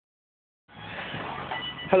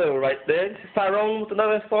Hello, right there. This is Tyrone with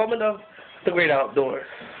another installment of The Great Outdoors.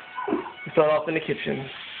 We start off in the kitchen.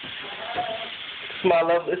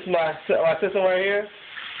 This is my system right here.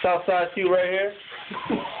 Southside Q right here.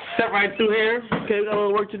 Step right through here. Okay, we got a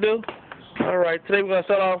little work to do. Alright, today we're going to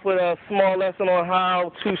start off with a small lesson on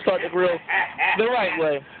how to start the grill the right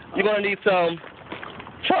way. You're going to need some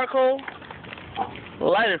charcoal,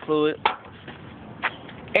 lighter fluid,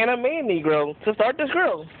 and a man Negro to start this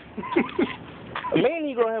grill. A man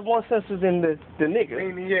Negro have more senses than the nigger.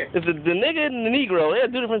 If the nigger and the Negro, they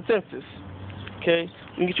have two different senses. Okay,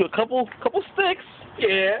 we can get you a couple sticks.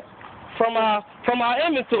 Yeah. From our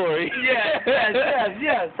inventory. Yes.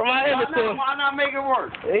 From our inventory. Why not make it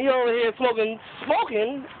work? And you over here smoking.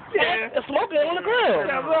 Yeah. Smoking on the grill.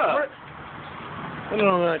 That's up. Put it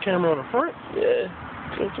on that camera on the front? Yeah.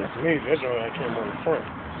 That's amazing. That's on that camera on the front.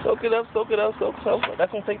 Soak it up. That's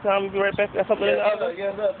gonna take time. We'll be right back. Got something in the oven.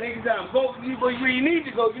 Yes, sir. Take your time. Go where you need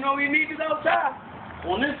to go. You know where you need to go, Ty?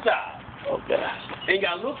 On this side. Okay. And you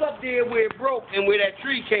gotta look up there where it broke and where that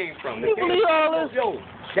tree came from. You believe all this? Yo,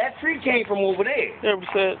 that tree came from over there. Yeah, we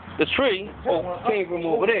said the tree. Came from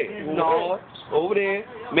over there. No, over there.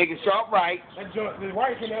 Make it sharp right. The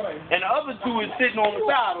white came out like... And the other two is sitting on the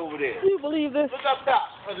side over there. You believe this? Look up top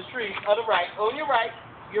of the tree, on the right. On your right.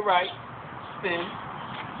 You're right. Spin.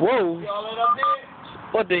 Whoa. See all that up there?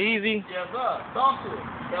 What the easy? Yes, sir. Talk to it.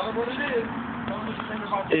 Tell them what it is. Tell them what you think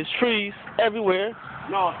about It's trees everywhere.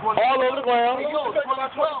 No, all over the ground. Hey, yo,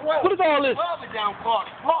 12. What is all this? 12 is down Clark.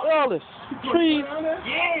 What is all this? Trees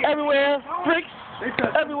everywhere. Bricks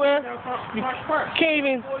everywhere. You can't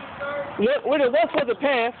even. Where the west was a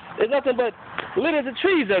path, there's nothing but litters of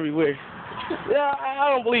trees everywhere. Yeah, I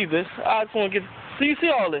don't believe this. I just want to get. So you see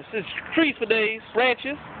all this? It's trees for days,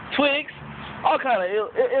 branches, twigs, all kind of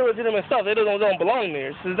illegitimate stuff. It don't belong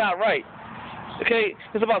there. This is not right. Okay,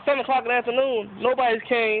 it's about 7 o'clock in the afternoon. Nobody's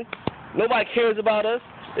came. Nobody cares about us.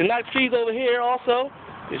 There's not trees over here also.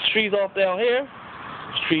 There's trees off down here.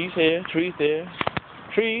 There's trees here, trees there.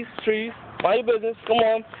 Trees. Mind your business. Come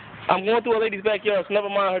on. I'm going through a lady's backyard, so never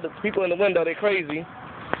mind her. The people in the window, they're crazy.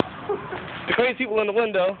 The crazy people in the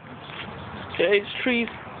window. Okay, there's trees,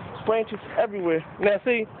 branches everywhere. Now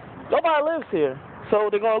see, nobody lives here. So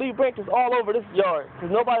they're going to leave branches all over this yard,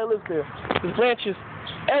 because nobody lives here. There's branches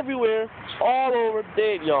everywhere, all over the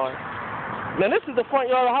dead yard. Now this is the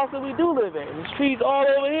front yard of the house that we do live in. There's trees all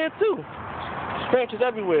over here too. There's branches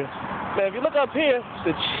everywhere. Now if you look up here,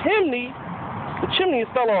 the chimney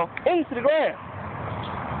fell off into the ground.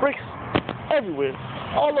 Bricks everywhere,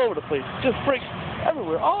 all over the place. Just bricks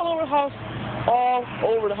everywhere, all over the house, all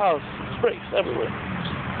over the house. Bricks everywhere.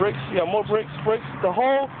 Bricks, you got more bricks. The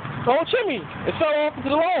whole chimney, it fell off into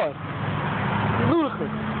the lawn.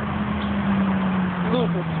 Ludicrous.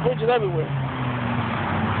 Branches everywhere.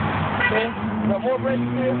 Okay, got more branches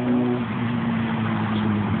here.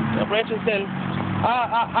 Got branches, and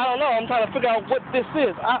I don't know. I'm trying to figure out what this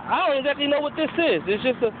is. I don't exactly know what this is. It's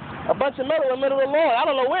just a bunch of metal in the middle of the lawn. I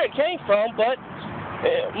don't know where it came from, but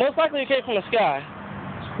most likely it came from the sky.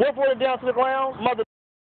 What brought it down to the ground? Mother